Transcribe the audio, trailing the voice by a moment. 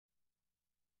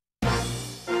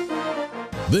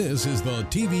This is the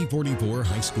TV44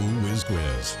 High School Whiz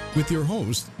Quiz with your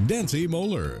host, Nancy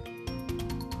Moeller.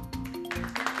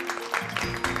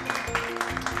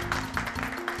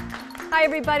 Hi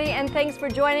everybody, and thanks for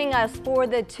joining us for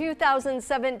the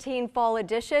 2017 fall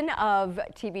edition of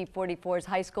TV44's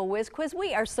High School Whiz Quiz.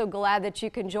 We are so glad that you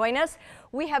can join us.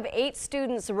 We have 8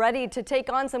 students ready to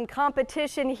take on some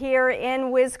competition here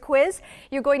in Whiz Quiz.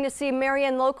 You're going to see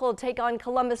Marion Local take on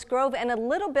Columbus Grove, and a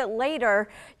little bit later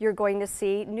you're going to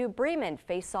see New Bremen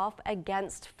face off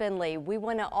against Findlay. We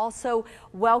want to also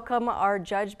welcome our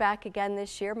judge back again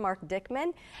this year, Mark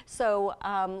Dickman. So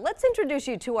let's introduce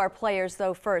you to our players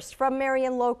though first. From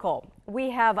Marion Local, we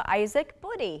have Isaac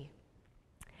Buddy,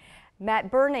 Matt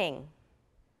Burning,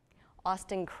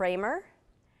 Austin Kramer,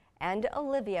 and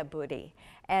Olivia Buddy.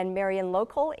 And Marion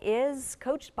Local is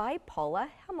coached by Paula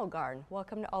Hemmelgarn.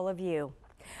 Welcome to all of you.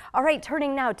 All right,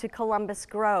 turning now to Columbus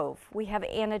Grove, we have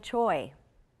Anna Choi,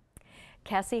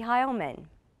 Cassie Heilman,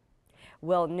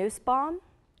 Will Nussbaum,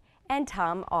 and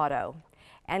Tom Otto.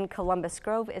 And Columbus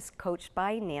Grove is coached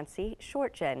by Nancy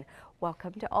Shortgen.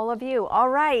 Welcome to all of you. All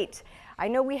right, I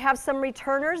know we have some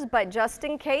returners, but just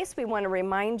in case, we want to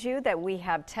remind you that we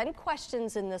have 10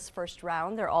 questions in this first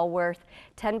round. They're all worth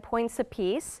 10 points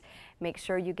apiece. Make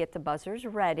sure you get the buzzers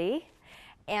ready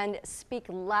and speak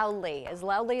loudly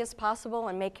as possible,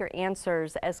 and make your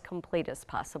answers as complete as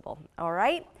possible. All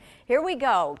right, here we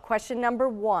go. Question number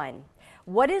 1.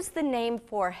 What is the name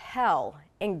for hell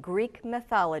in Greek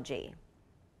mythology?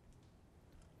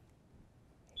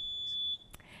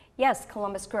 Yes,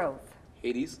 Columbus Grove.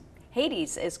 Hades.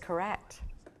 Hades is correct.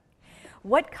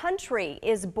 What country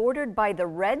is bordered by the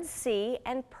Red Sea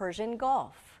and Persian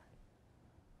Gulf?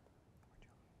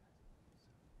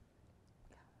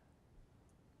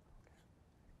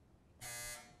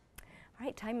 All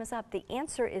right, time is up. The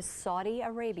answer is Saudi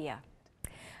Arabia.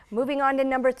 Moving on to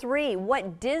number 3.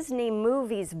 What Disney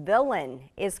movie's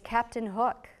villain is Captain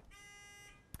Hook?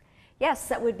 Yes,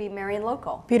 that would be Marion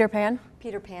Local. Peter Pan.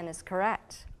 Peter Pan is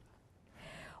correct.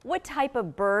 What type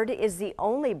of bird is the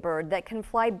only bird that can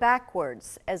fly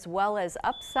backwards as well as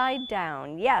upside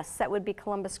down? Yes, that would be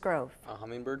Columbus Grove. A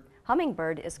hummingbird.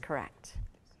 Hummingbird is correct.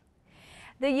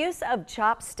 The use of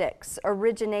chopsticks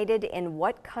originated in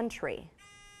what country?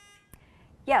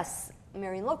 Yes,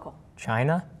 Marion Local.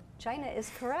 China. China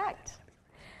is correct.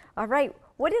 All right,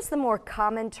 what is the more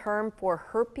common term for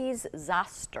herpes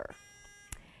zoster?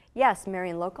 Yes,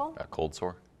 Marion Local. A cold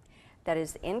sore. That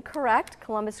is incorrect.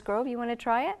 Columbus Grove, you want to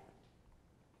try it?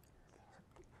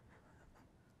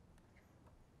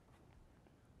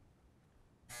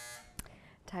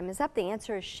 Time is up. The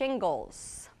answer is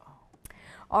shingles.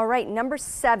 All right, number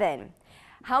 7.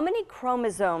 How many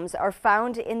chromosomes are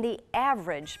found in the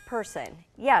average person?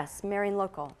 Yes, Marion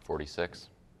Local. 46.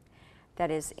 That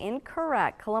is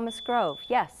incorrect. Columbus Grove,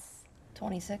 yes.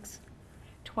 26.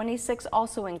 26,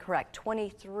 also incorrect.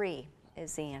 23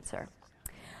 is the answer.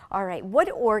 All right, what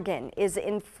organ is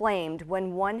inflamed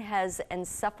when one has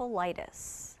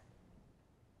encephalitis?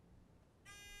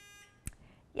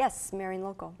 Yes, Marion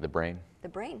Local. The brain. The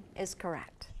brain is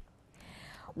correct.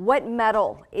 What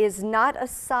metal is not a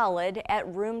solid at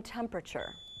room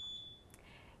temperature?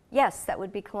 Yes, that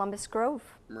would be Columbus Grove.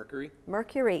 Mercury.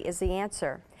 Mercury is the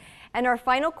answer. And our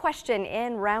final question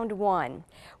in round 1.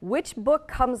 Which book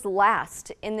comes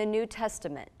last in the New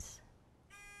Testament?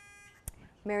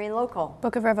 Marion Local.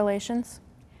 Book of Revelations.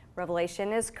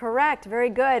 Revelation is correct.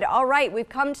 Very good. All right, we've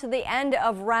come to the end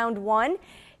of round 1.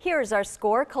 Here's our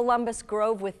score. Columbus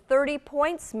Grove with 30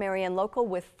 points, Marion Local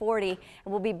with 40. And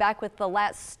we'll be back with the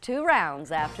last 2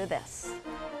 rounds after this.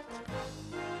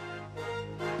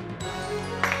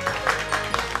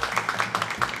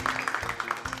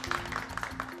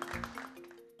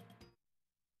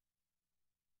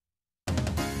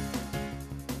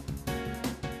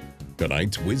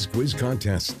 Tonight's Whiz Quiz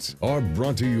contests are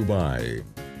brought to you by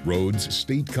Rhodes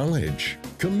State College,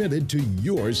 committed to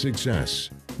your success.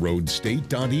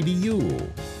 RhodesState.edu.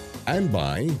 And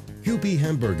by Huppy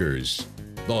Hamburgers,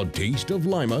 the taste of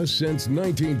Lima since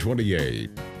 1928.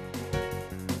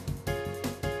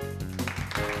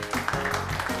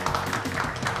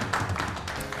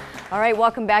 All right,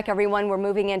 welcome back everyone. We're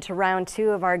moving into round 2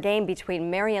 of our game between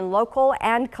Marion Local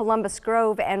and Columbus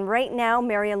Grove. And right now,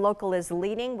 Marion Local is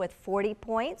leading with 40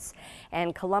 points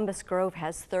and Columbus Grove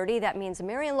has 30. That means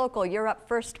Marion Local, you're up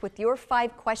first with your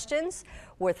 5 questions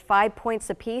worth 5 points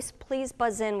apiece. Please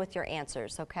buzz in with your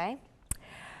answers, okay?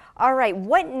 All right,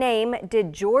 what name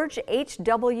did George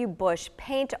H.W. Bush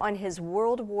paint on his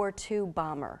World War II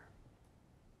bomber?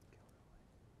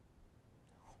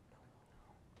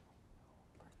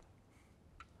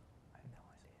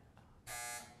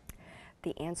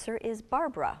 The answer is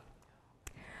Barbara.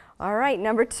 All right,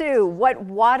 number 2. What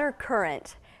water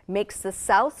current makes the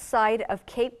south side of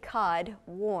Cape Cod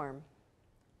warm?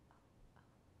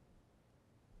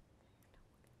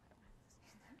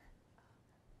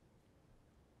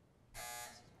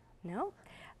 No,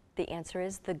 the answer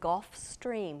is the Gulf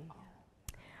Stream.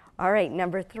 All right,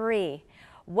 number 3.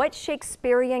 What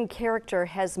Shakespearean character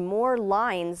has more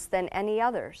lines than any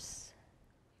others?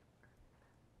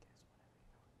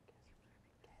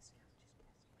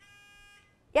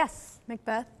 Yes.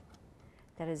 Macbeth.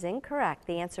 That is incorrect.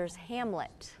 The answer is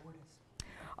Hamlet.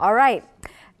 All right,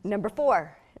 number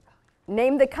 4.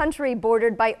 Name the country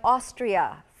bordered by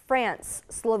Austria, France,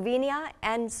 Slovenia,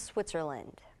 and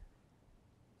Switzerland.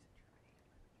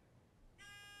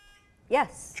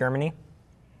 Yes. Germany.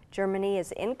 Germany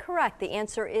is incorrect. The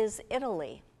answer is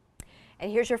Italy.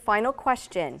 And here's your final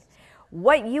question.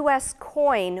 What U.S.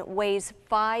 coin weighs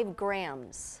 5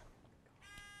 grams?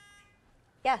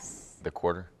 Yes. The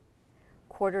quarter.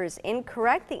 Quarter is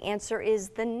incorrect. The answer is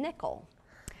the nickel.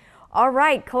 All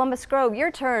right, Columbus Grove,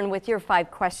 your turn with your 5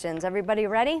 questions. Everybody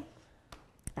ready?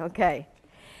 Okay.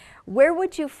 Where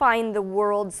would you find the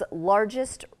world's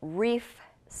largest reef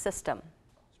system?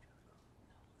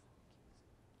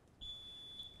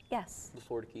 Yes. The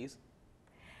Florida Keys.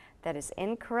 That is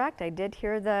incorrect. I did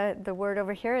hear the word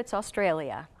over here. It's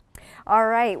Australia. All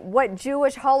right. What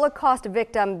Jewish Holocaust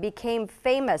victim became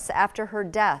famous after her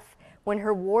death when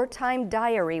her wartime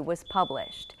diary was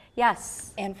published?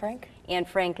 Yes. Anne Frank. Anne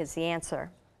Frank is the answer.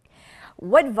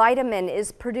 What vitamin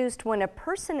is produced when a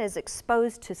person is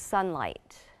exposed to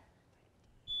sunlight?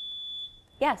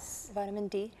 Yes. Vitamin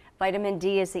D. Vitamin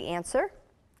D is the answer.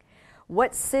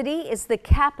 What city is the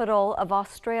capital of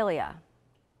Australia?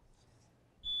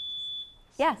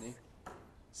 Yes.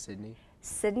 Sydney.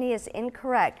 Sydney is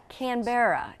incorrect.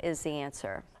 Canberra is the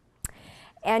answer.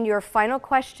 And your final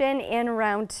question in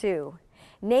round 2.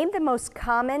 Name the most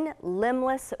common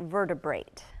limbless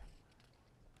vertebrate.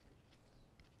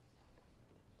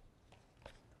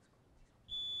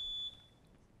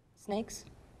 Snakes.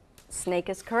 Snake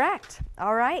is correct.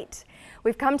 All right.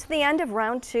 We've come to the end of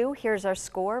round 2. Here's our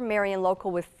score. Marion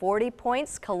Local with 40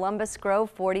 points, Columbus Grove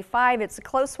 45. It's a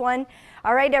close one.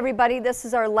 All right, everybody, this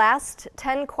is our last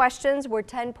 10 questions. We're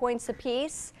 10 points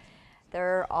apiece.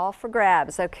 They're all for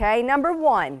grabs, okay? Number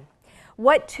 1,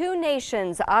 what 2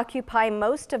 nations occupy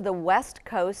most of the west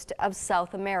coast of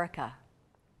South America?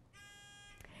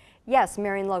 Yes,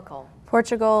 Marion Local.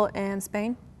 Portugal and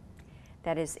Spain.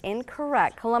 That is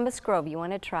incorrect. Columbus Grove, you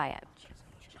want to try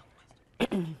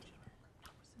it.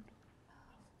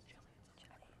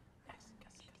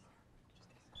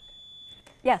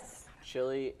 Yes.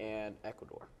 Chile and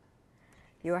Ecuador.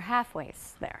 You are halfway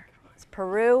there. It's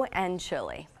Peru and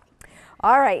Chile.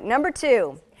 All right, number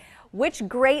 2. Which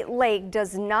Great Lake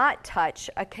does not touch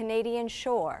a Canadian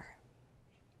shore?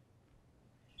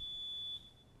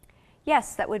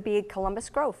 Yes, that would be Columbus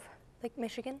Grove. Lake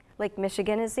Michigan. Lake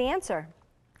Michigan is the answer.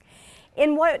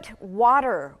 In what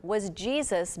water was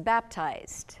Jesus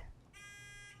baptized?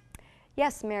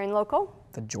 Yes, Marion Local.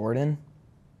 The Jordan.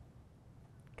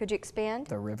 Could you expand?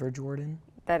 The River Jordan.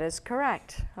 That is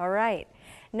correct. All right.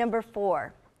 Number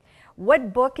 4.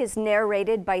 What book is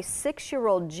narrated by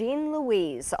 6-year-old Jean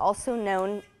Louise, also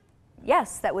known,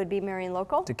 yes, that would be Marion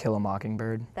Local. To Kill a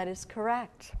Mockingbird. That is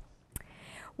correct.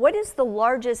 What is the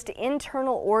largest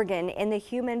internal organ in the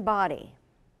human body?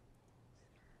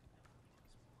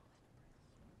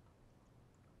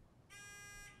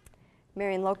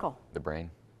 Marion Local. The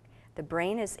brain. The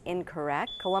brain is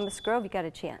incorrect. Columbus Grove, you got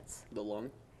a chance. The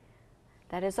lung.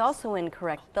 That is also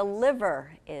incorrect. The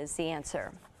liver is the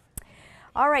answer.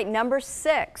 All right, number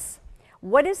 6.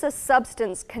 What is a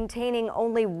substance containing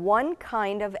only one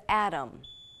kind of atom?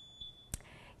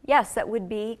 Yes, that would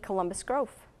be Columbus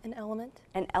Grove. An element.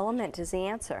 An element is the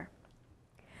answer.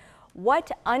 What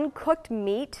uncooked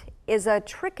meat is a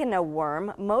trichina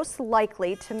worm most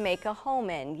likely to make a home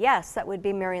in? Yes, that would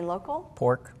be Marion Local.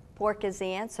 Pork. Pork is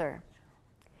the answer.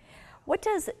 What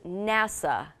does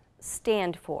NASA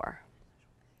stand for?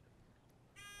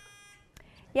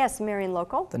 Yes, Marion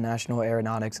Local. The National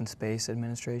Aeronautics and Space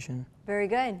Administration. Very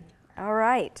good. All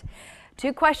right.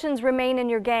 2 questions remain in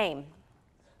your game.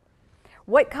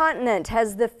 What continent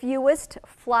has the fewest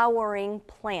flowering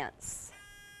plants?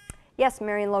 Yes,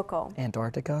 Marion Local.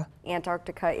 Antarctica.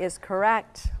 Antarctica is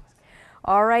correct.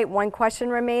 All right, 1 question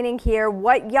remaining here.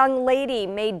 What young lady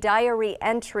made diary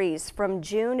entries from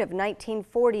June of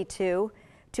 1942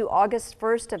 to August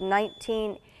 1st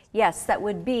of Yes, that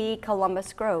would be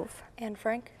Columbus Grove. Anne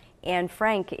Frank. Anne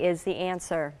Frank is the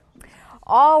answer.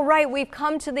 All right, we've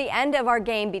come to the end of our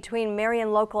game between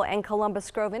Marion Local and Columbus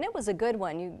Grove, and it was a good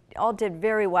one. You all did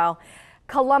very well.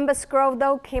 Columbus Grove,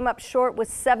 though, came up short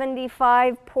with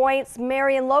 75 points.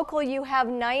 Marion Local, you have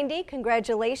 90.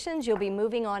 Congratulations. You'll be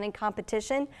moving on in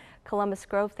competition. Columbus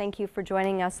Grove, thank you for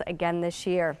joining us again this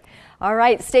year. All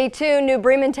right, stay tuned. New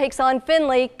Bremen takes on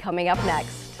Findlay coming up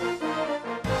next.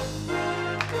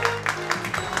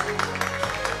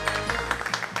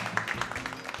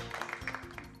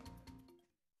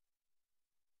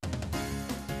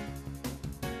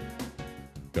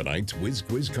 Tonight's Whiz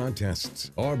Quiz contests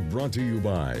are brought to you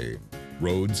by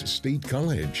Rhodes State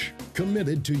College,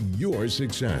 committed to your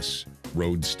success,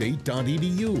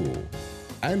 rhodesstate.edu,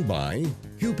 and by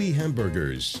Huppy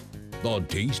Hamburgers, the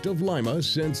taste of Lima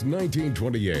since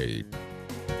 1928.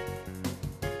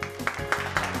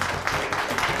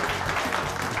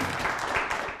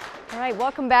 All right,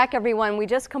 welcome back, everyone. We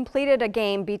just completed a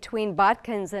game between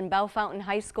Botkins and Bell Fountain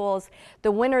High Schools.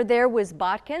 The winner there was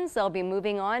Botkins. They'll be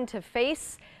moving on to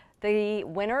face the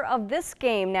winner of this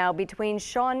game now between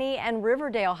Shawnee and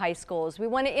Riverdale High Schools. We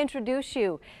want to introduce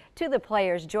you to the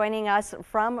players joining us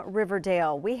from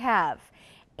Riverdale. We have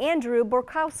Andrew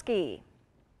Borkowski,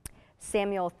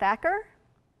 Samuel Thacker,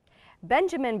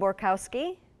 Benjamin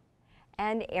Borkowski,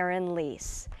 and Aaron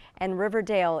Lease. And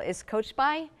Riverdale is coached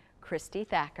by Christy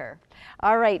Thacker.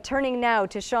 All right, turning now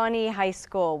to Shawnee High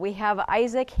School, we have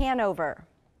Isaac Hanover,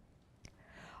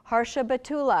 Harsha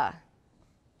Batula,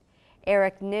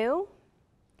 Eric New,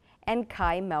 and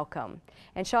Kai Malcolm.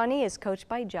 And Shawnee is coached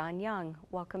by John Young.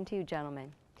 Welcome to you,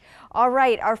 gentlemen. All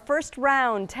right, our first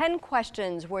round, 10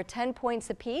 questions were 10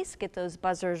 points apiece. Get those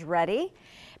buzzers ready.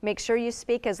 Make sure you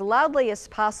speak as loudly as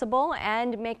possible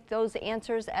and make those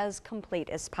answers as complete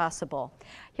as possible.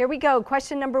 Here we go.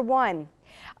 Question number 1.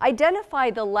 Identify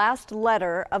the last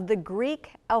letter of the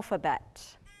Greek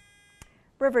alphabet.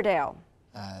 Riverdale.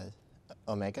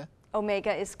 Omega.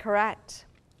 Omega is correct.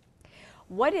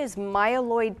 What is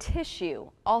myeloid tissue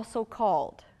also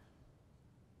called?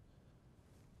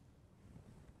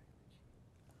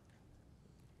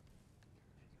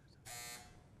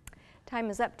 Time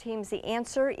is up, teams. The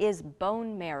answer is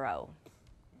bone marrow.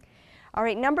 All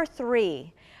right, number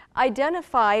 3.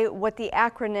 Identify what the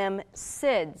acronym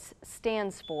SIDS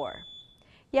stands for.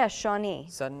 Yes, Shawnee.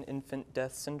 Sudden infant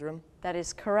death syndrome. That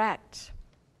is correct.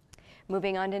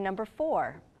 Moving on to number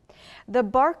 4. The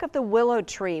bark of the willow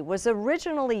tree was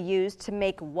originally used to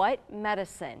make what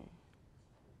medicine?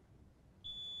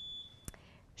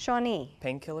 Shawnee.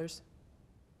 Painkillers.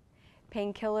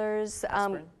 Painkillers.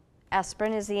 Aspirin.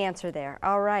 Aspirin is the answer there.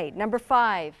 All right. Number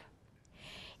 5.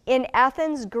 In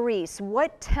Athens, Greece,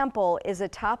 what temple is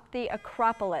atop the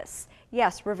Acropolis?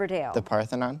 Yes, Riverdale. The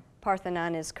Parthenon.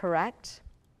 Parthenon is correct.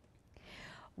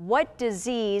 What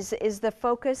disease is the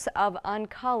focus of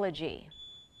oncology?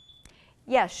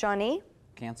 Yes, Shawnee.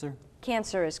 Cancer.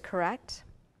 Cancer is correct.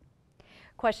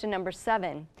 Question number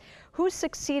 7. Who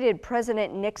succeeded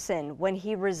President Nixon when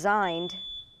he resigned?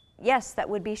 Yes, that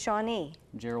would be Shawnee.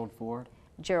 Gerald Ford.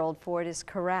 Gerald Ford is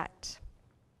correct.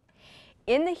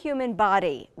 In the human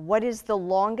body, what is the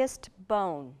longest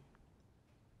bone?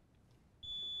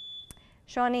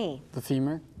 Shawnee. The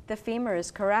femur. The femur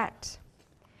is correct.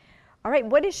 All right,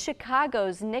 what is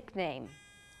Chicago's nickname?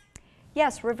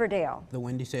 Yes, Riverdale. The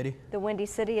Windy City. The Windy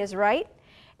City is right.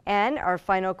 And our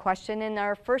final question in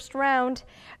our first round,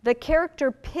 the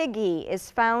character Piggy is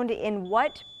found in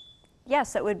what?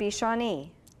 Yes, that would be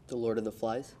Shawnee. The Lord of the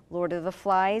Flies. Lord of the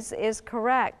Flies is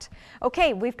correct.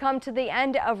 Okay, we've come to the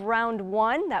end of round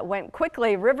 1. That went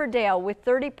quickly. Riverdale with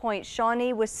 30 points,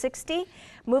 Shawnee with 60.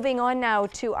 Moving on now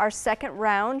to our second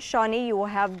round. Shawnee, you will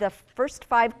have the first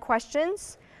 5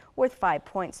 questions worth 5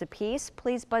 points apiece.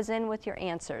 Please buzz in with your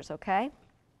answers, okay?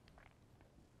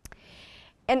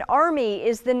 An army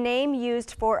is the name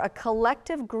used for a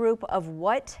collective group of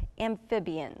what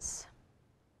amphibians?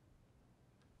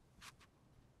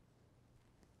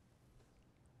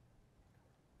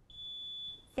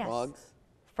 Yes. Frogs.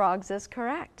 Frogs is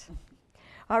correct.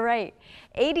 All right.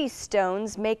 80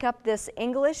 stones make up this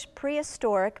English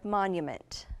prehistoric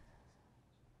monument.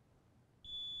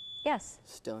 Yes.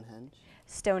 Stonehenge.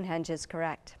 Stonehenge is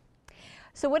correct.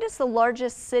 So what is the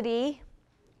largest city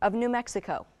of New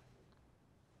Mexico?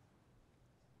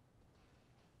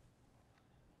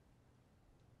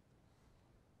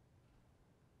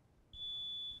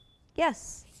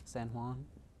 Yes. San Juan.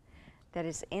 That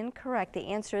is incorrect. The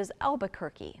answer is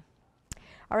Albuquerque.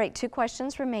 All right, 2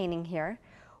 questions remaining here.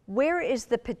 Where is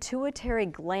the pituitary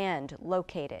gland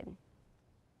located?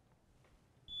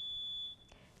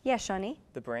 Yes, Shawnee?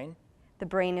 The brain. The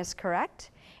brain is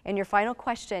correct. And your final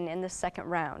question in the second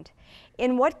round.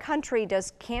 In what country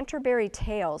does Canterbury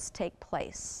Tales take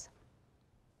place?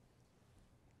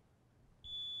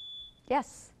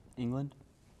 Yes. England.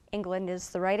 England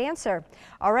is the right answer.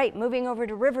 All right, moving over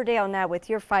to Riverdale now with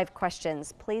your 5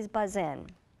 questions. Please buzz in.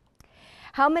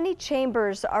 How many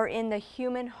chambers are in the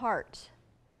human heart?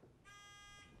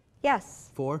 Yes.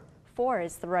 4. 4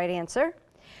 is the right answer.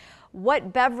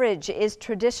 What beverage is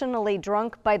traditionally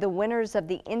drunk by the winners of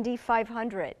the Indy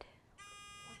 500?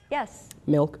 Yes.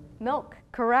 Milk. Milk,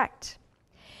 correct.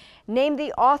 Name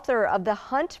the author of The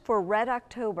Hunt for Red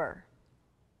October.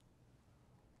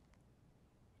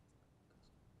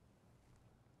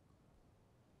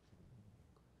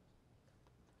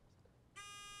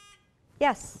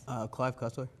 Yes. Clive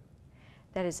Cussler.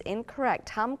 That is incorrect.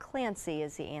 Tom Clancy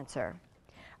is the answer.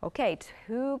 Okay,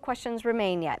 2 questions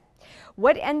remain yet.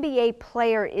 What NBA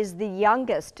player is the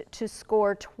youngest to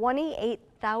score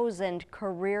 28,000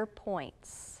 career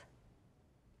points?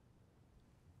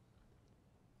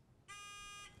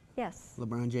 Yes.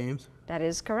 LeBron James. That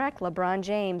is correct, LeBron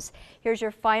James. Here's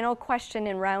your final question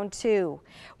in round 2.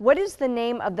 What is the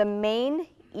name of the main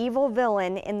evil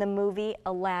villain in the movie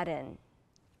Aladdin?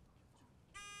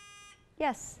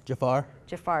 Yes. Jafar.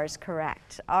 Jafar is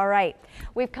correct. All right,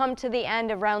 we've come to the end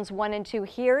of rounds 1 and 2.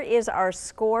 Here is our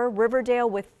score. Riverdale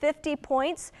with 50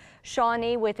 points,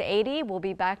 Shawnee with 80. We'll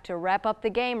be back to wrap up the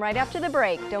game right after the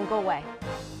break. Don't go away.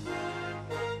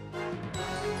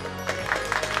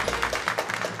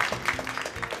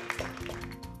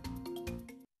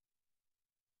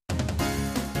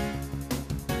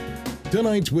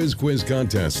 Tonight's Whiz Quiz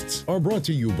contests are brought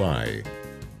to you by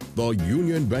the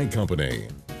Union Bank Company,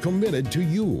 committed to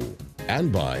you,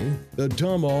 and by the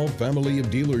Tom All family of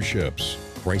dealerships,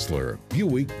 Chrysler,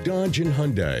 Buick, Dodge, and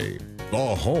Hyundai,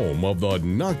 the home of the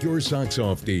Knock Your Socks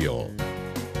Off deal.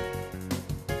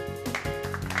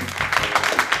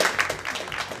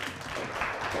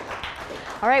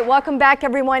 All right, welcome back,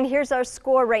 everyone. Here's our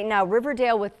score right now.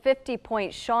 Riverdale with 50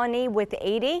 points, Shawnee with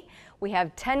 80. We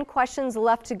have 10 questions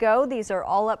left to go. These are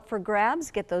all up for grabs.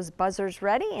 Get those buzzers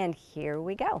ready, and here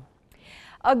we go.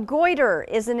 A goiter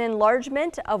is an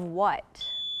enlargement of what?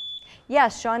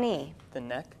 Yes, Shawnee. The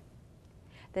neck.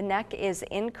 The neck is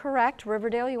incorrect.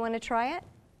 Riverdale, you want to try it?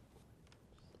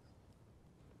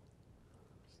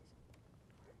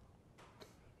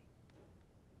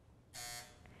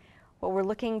 What we're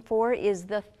looking for is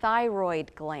the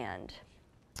thyroid gland.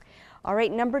 All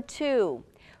right, number 2.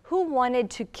 Who wanted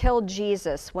to kill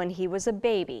Jesus when he was a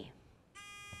baby?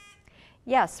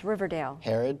 Yes, Riverdale.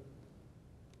 Herod.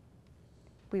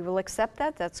 We will accept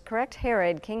that. That's correct.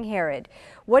 Herod, King Herod.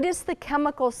 What is the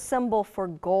chemical symbol for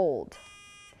gold?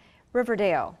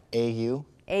 Riverdale. AU.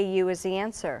 AU is the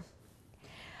answer.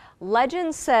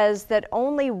 Legend says that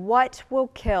only what will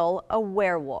kill a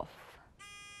werewolf?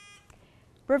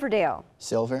 Riverdale.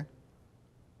 Silver.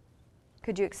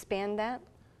 Could you expand that?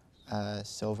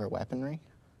 Silver weaponry.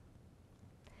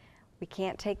 We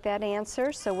can't take that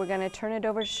answer, so we're going to turn it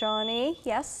over to Shawnee.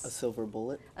 Yes? A silver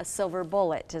bullet. A silver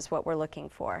bullet is what we're looking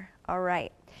for. All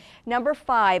right. Number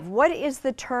 5, what is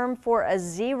the term for a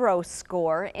 0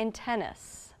 score in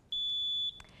tennis?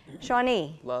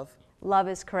 Shawnee? Love. Love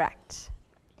is correct.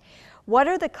 What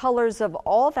are the colors of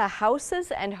all the houses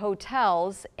and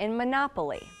hotels in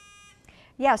Monopoly?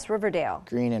 Yes, Riverdale.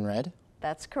 Green and red.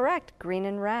 That's correct, green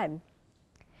and red.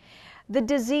 The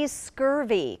disease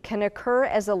scurvy can occur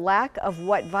as a lack of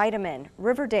what vitamin?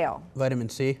 Riverdale. Vitamin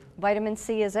C. Vitamin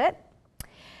C is it.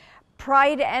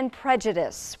 Pride and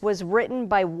Prejudice was written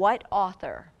by what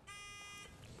author?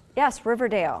 Yes,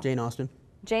 Riverdale. Jane Austen.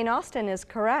 Jane Austen is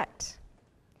correct.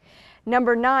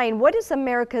 Number 9, what is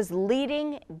America's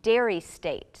leading dairy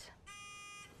state?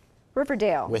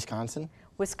 Riverdale. Wisconsin.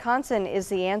 Wisconsin is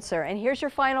the answer. And here's your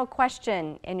final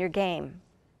question in your game.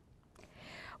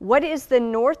 What is the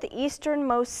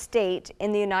northeasternmost state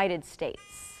in the United States?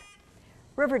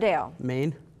 Riverdale.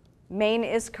 Maine. Maine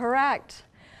is correct.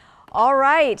 All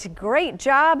right, great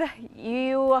job.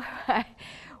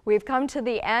 We've come to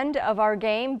the end of our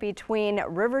game between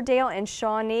Riverdale and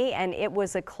Shawnee, and it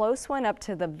was a close one up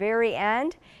to the very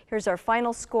end. Here's our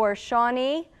final score.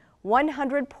 Shawnee,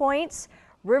 100 points.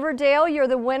 Riverdale, you're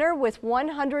the winner with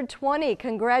 120.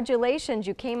 Congratulations,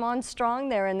 you came on strong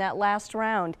there in that last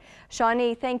round.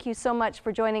 Shawnee, thank you so much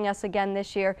for joining us again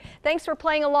this year. Thanks for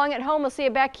playing along at home. We'll see you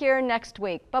back here next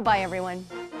week. Bye-bye, everyone.